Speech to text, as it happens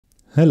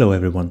Hello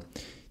everyone.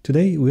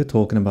 Today we're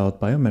talking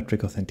about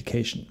biometric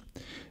authentication.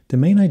 The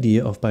main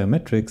idea of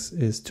biometrics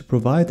is to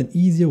provide an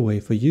easier way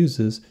for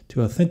users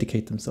to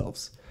authenticate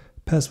themselves.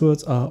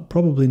 Passwords are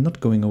probably not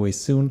going away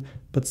soon,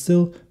 but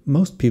still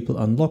most people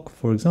unlock,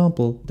 for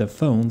example, their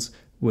phones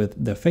with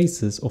their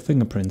faces or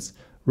fingerprints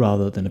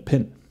rather than a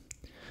PIN.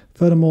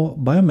 Furthermore,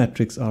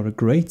 biometrics are a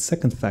great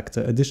second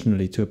factor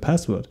additionally to a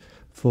password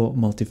for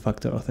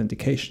multi-factor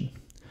authentication.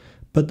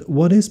 But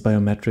what is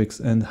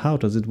biometrics and how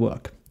does it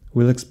work?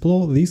 We'll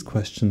explore these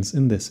questions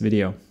in this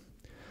video.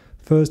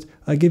 First,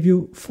 I give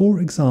you 4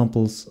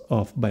 examples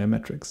of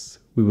biometrics.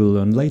 We will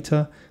learn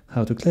later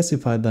how to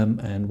classify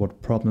them and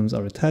what problems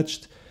are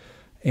attached.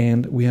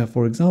 And we have,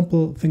 for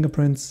example,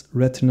 fingerprints,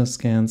 retina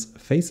scans,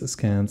 face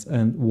scans,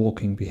 and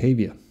walking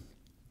behavior,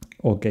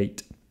 or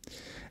gait.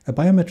 A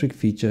biometric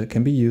feature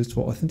can be used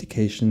for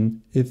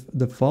authentication if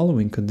the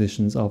following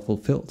conditions are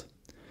fulfilled.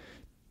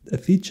 A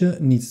feature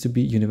needs to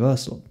be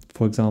universal.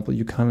 For example,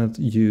 you cannot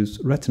use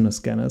retina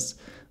scanners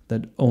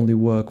that only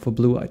work for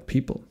blue-eyed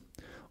people.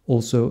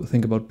 Also,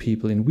 think about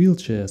people in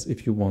wheelchairs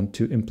if you want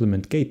to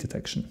implement gait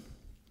detection.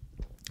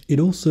 It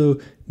also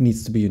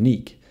needs to be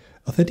unique.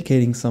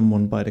 Authenticating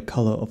someone by the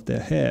color of their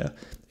hair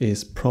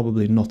is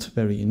probably not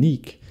very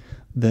unique.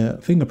 Their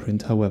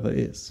fingerprint, however,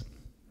 is.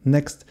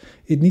 Next,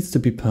 it needs to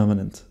be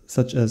permanent,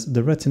 such as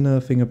the retina,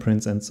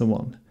 fingerprints, and so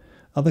on.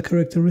 Other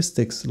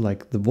characteristics,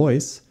 like the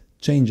voice,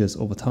 changes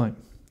over time.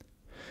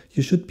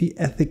 You should be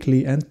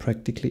ethically and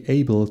practically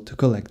able to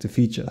collect a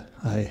feature.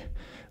 I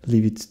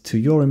leave it to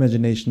your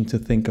imagination to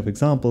think of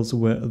examples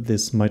where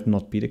this might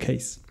not be the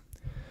case.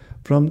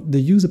 From the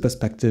user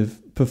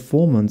perspective,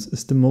 performance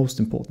is the most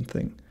important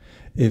thing.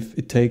 If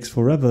it takes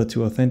forever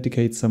to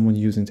authenticate someone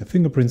using their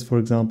fingerprints, for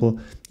example,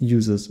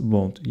 users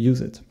won't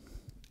use it.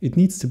 It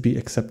needs to be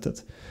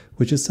accepted,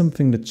 which is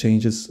something that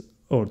changed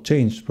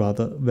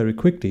very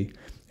quickly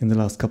in the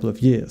last couple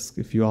of years.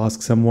 If you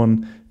ask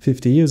someone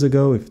 50 years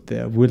ago if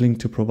they're willing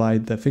to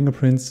provide their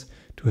fingerprints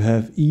to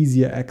have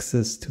easier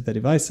access to their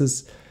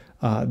devices,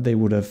 they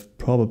would have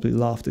probably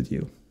laughed at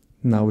you.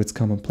 Now it's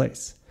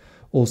commonplace.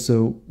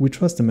 Also, we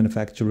trust the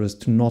manufacturers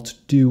to not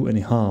do any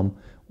harm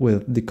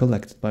with the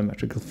collected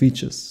biometrical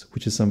features,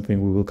 which is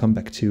something we will come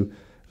back to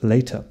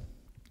later.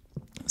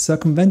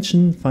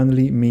 Circumvention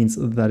finally means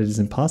that it is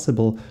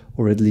impossible,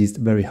 or at least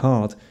very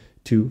hard,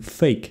 to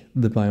fake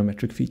the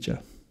biometric feature.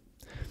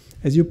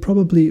 As you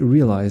probably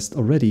realized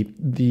already,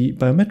 the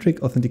biometric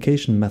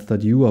authentication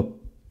method you are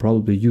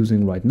probably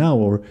using right now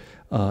or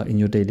in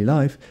your daily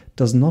life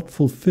does not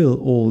fulfill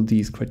all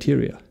these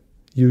criteria.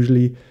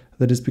 Usually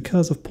that is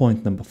because of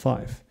point number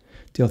 5.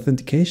 The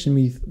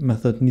authentication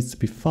method needs to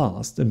be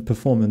fast and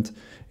performant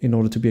in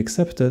order to be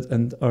accepted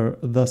and are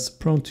thus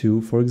prone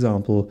to, for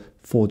example,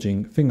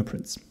 forging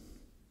fingerprints.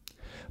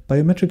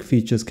 Biometric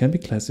features can be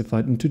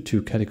classified into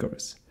 2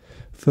 categories.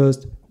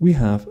 First, we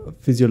have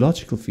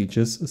physiological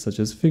features such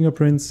as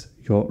fingerprints,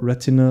 your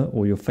retina,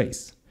 or your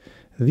face.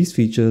 These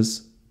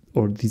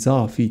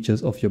are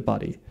features of your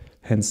body,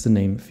 hence the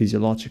name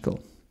physiological.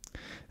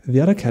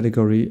 The other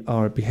category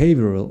are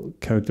behavioral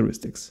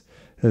characteristics.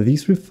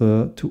 These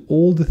refer to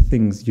all the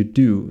things you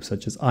do,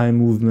 such as eye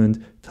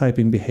movement,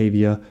 typing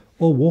behavior,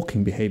 or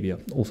walking behavior,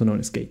 also known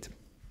as gait.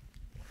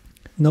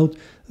 Note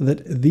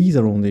that these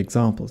are only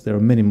examples. There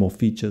are many more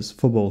features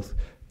for both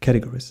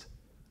categories.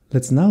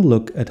 Let's now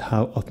look at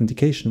how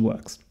authentication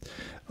works.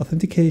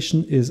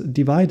 Authentication is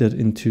divided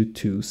into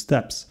 2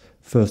 steps.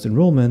 First,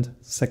 enrollment,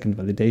 second,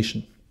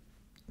 validation.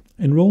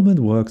 Enrollment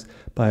works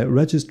by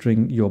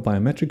registering your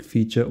biometric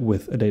feature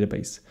with a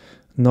database.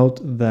 Note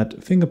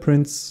that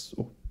fingerprints,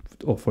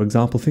 or for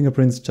example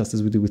fingerprints, just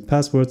as we do with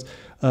passwords,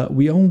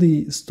 we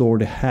only store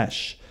the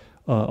hash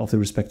of the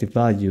respective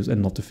values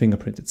and not the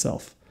fingerprint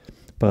itself.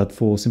 But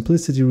for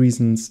simplicity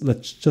reasons,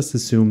 let's just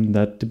assume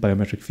that the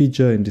biometric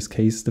feature, in this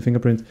case the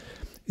fingerprint,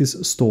 is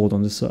stored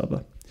on the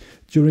server.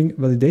 During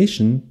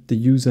validation, the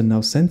user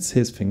now sends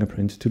his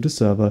fingerprint to the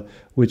server,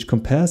 which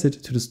compares it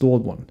to the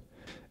stored one.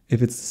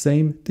 If it's the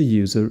same, the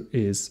user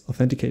is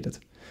authenticated.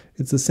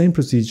 It's the same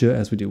procedure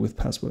as we do with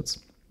passwords.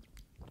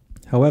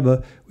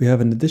 However, we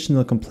have an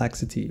additional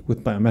complexity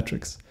with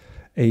biometrics.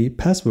 A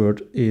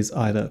password is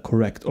either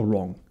correct or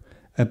wrong.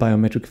 A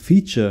biometric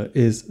feature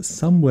is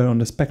somewhere on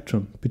the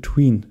spectrum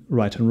between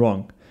right and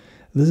wrong.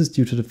 This is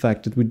due to the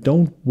fact that we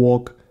don't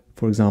walk.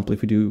 For example,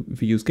 if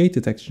we use gait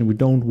detection, we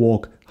don't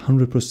walk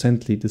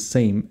 100% the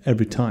same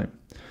every time.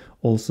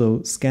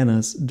 Also,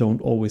 scanners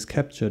don't always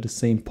capture the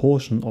same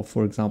portion of,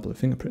 for example, a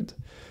fingerprint.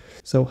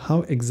 So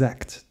how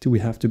exact do we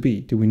have to be?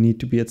 Do we need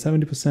to be at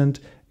 70%,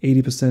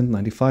 80%,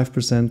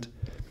 95%?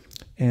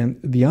 And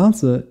the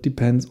answer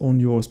depends on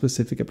your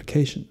specific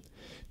application.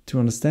 To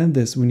understand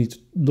this, we need to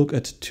look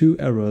at 2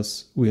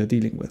 errors we are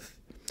dealing with.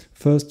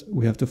 First,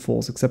 we have the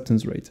false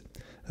acceptance rate.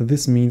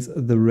 This means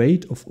the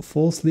rate of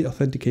falsely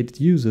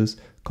authenticated users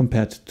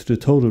compared to the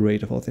total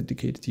rate of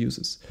authenticated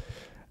users.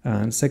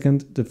 And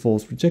second, the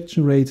false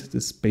rejection rate.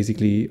 This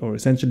basically or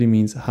essentially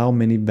means how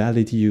many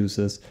valid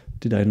users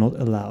did I not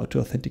allow to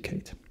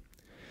authenticate.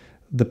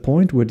 The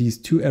point where these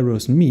two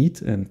errors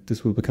meet, and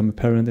this will become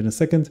apparent in a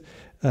second,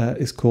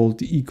 is called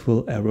the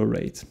equal error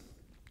rate.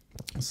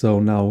 So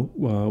now,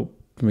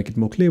 to make it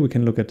more clear, we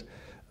can look at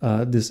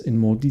this in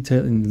more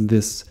detail in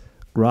this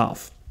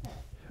graph.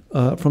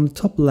 From the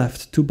top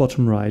left to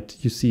bottom right,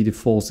 you see the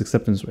false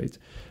acceptance rate.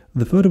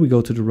 The further we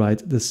go to the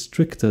right, the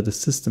stricter the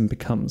system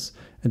becomes,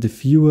 and the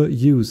fewer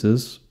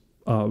users,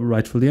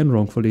 rightfully and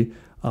wrongfully,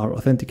 are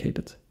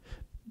authenticated.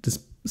 This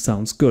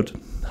sounds good.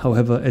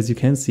 However, as you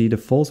can see, the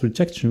false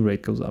rejection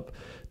rate goes up,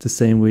 the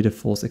same way the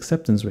false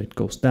acceptance rate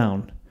goes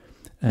down.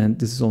 And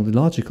this is only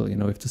logical.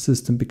 If the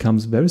system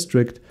becomes very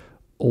strict,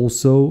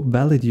 also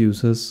valid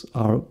users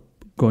are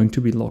going to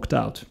be locked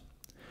out.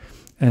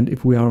 And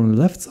if we are on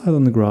the left side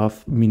on the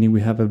graph, meaning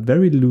we have a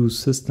very loose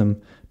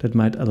system that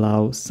might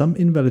allow some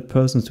invalid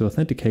persons to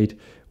authenticate,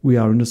 we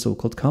are in the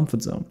so-called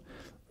comfort zone.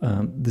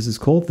 This is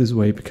called this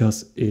way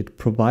because it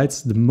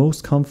provides the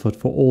most comfort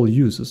for all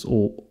users,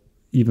 or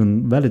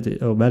even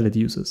valid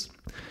users.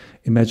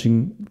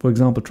 Imagine, for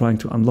example, trying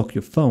to unlock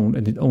your phone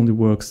and it only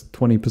works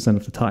 20%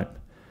 of the time.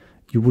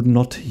 You would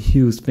not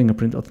use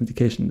fingerprint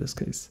authentication in this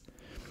case.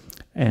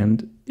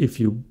 And if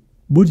you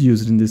would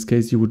use it in this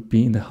case, you would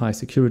be in the high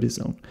security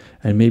zone.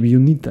 And maybe you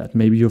need that.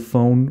 Maybe your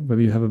phone,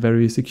 maybe you have a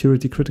very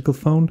security critical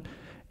phone,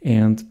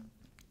 and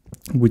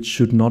which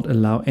should not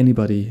allow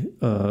anybody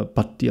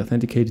but the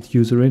authenticated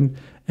user in,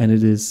 and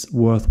it is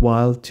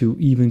worthwhile to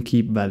even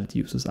keep valid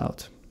users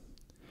out.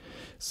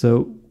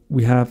 So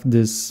we have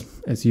this,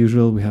 as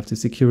usual, we have the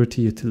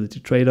security utility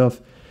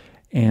trade-off,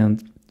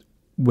 and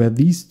where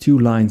these two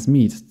lines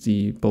meet,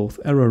 the both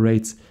error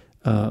rates,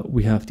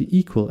 we have the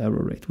equal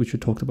error rate, which we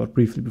talked about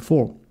briefly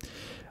before.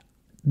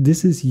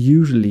 This is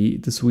usually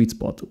the sweet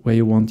spot where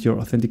you want your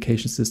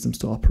authentication systems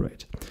to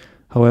operate.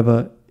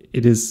 However,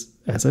 it is,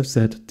 as I've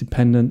said,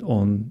 dependent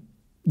on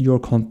your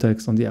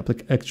context, on the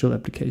actual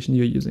application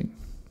you're using.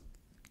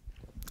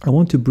 I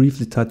want to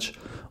briefly touch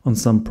on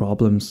some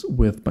problems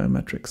with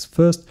biometrics.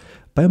 First,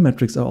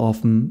 biometrics are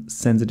often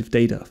sensitive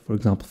data. For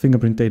example,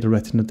 fingerprint data,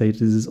 retina data,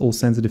 this is all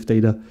sensitive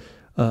data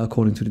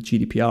according to the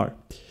GDPR,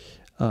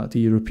 the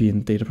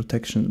European Data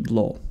Protection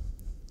Law.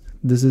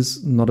 This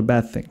is not a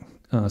bad thing,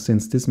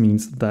 since this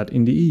means that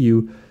in the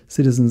EU,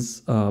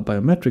 citizens'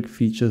 biometric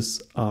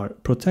features are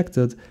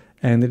protected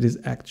and it is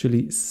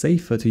actually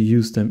safer to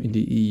use them in the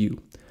EU.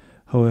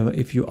 However,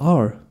 if you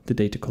are the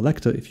data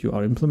collector, if you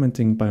are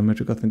implementing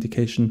biometric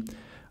authentication,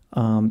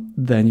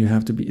 then you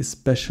have to be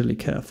especially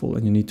careful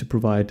and you need to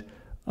provide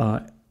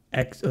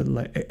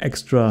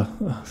extra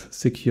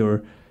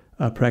secure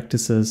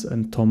practices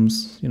and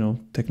TOMs,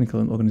 technical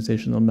and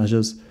organizational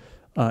measures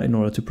in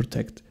order to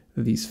protect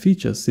these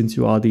features, since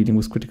you are dealing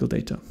with critical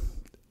data.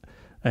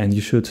 And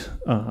you should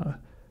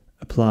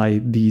apply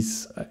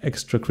these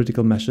extra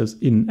critical measures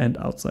in and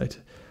outside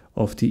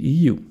of the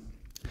EU.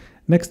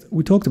 Next,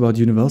 we talked about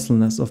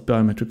universalness of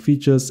biometric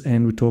features,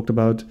 and we talked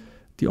about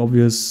the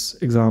obvious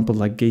example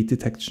like gait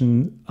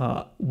detection,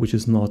 which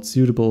is not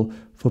suitable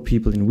for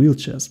people in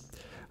wheelchairs.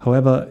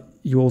 However,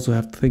 you also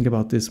have to think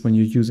about this when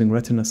you're using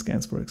retina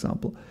scans, for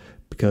example,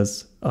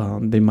 because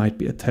they might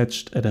be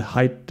attached at a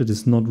height that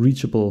is not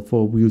reachable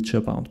for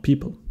wheelchair-bound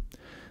people.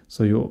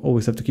 So you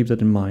always have to keep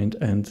that in mind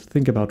and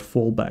think about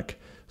fallback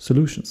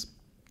solutions.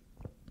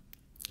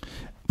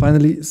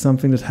 Finally,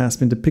 something that has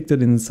been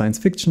depicted in science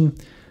fiction,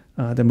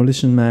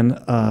 Demolition Man,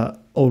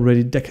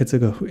 already decades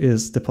ago,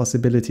 is the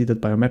possibility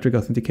that biometric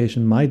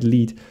authentication might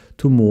lead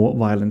to more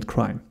violent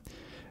crime.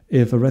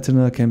 If a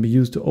retina can be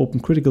used to open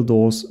critical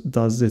doors,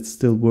 does it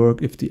still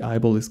work if the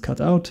eyeball is cut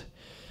out?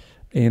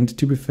 And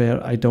to be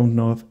fair, I don't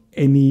know of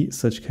any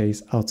such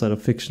case outside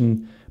of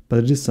fiction,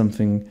 but it is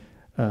something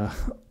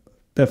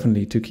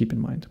definitely to keep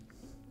in mind.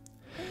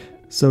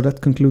 So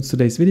that concludes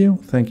today's video.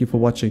 Thank you for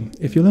watching.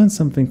 If you learned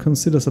something,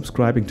 consider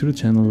subscribing to the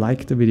channel,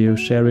 like the video,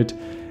 share it,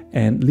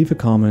 and leave a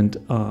comment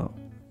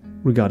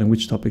regarding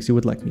which topics you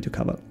would like me to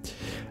cover.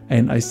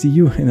 And I see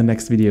you in the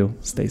next video.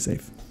 Stay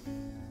safe.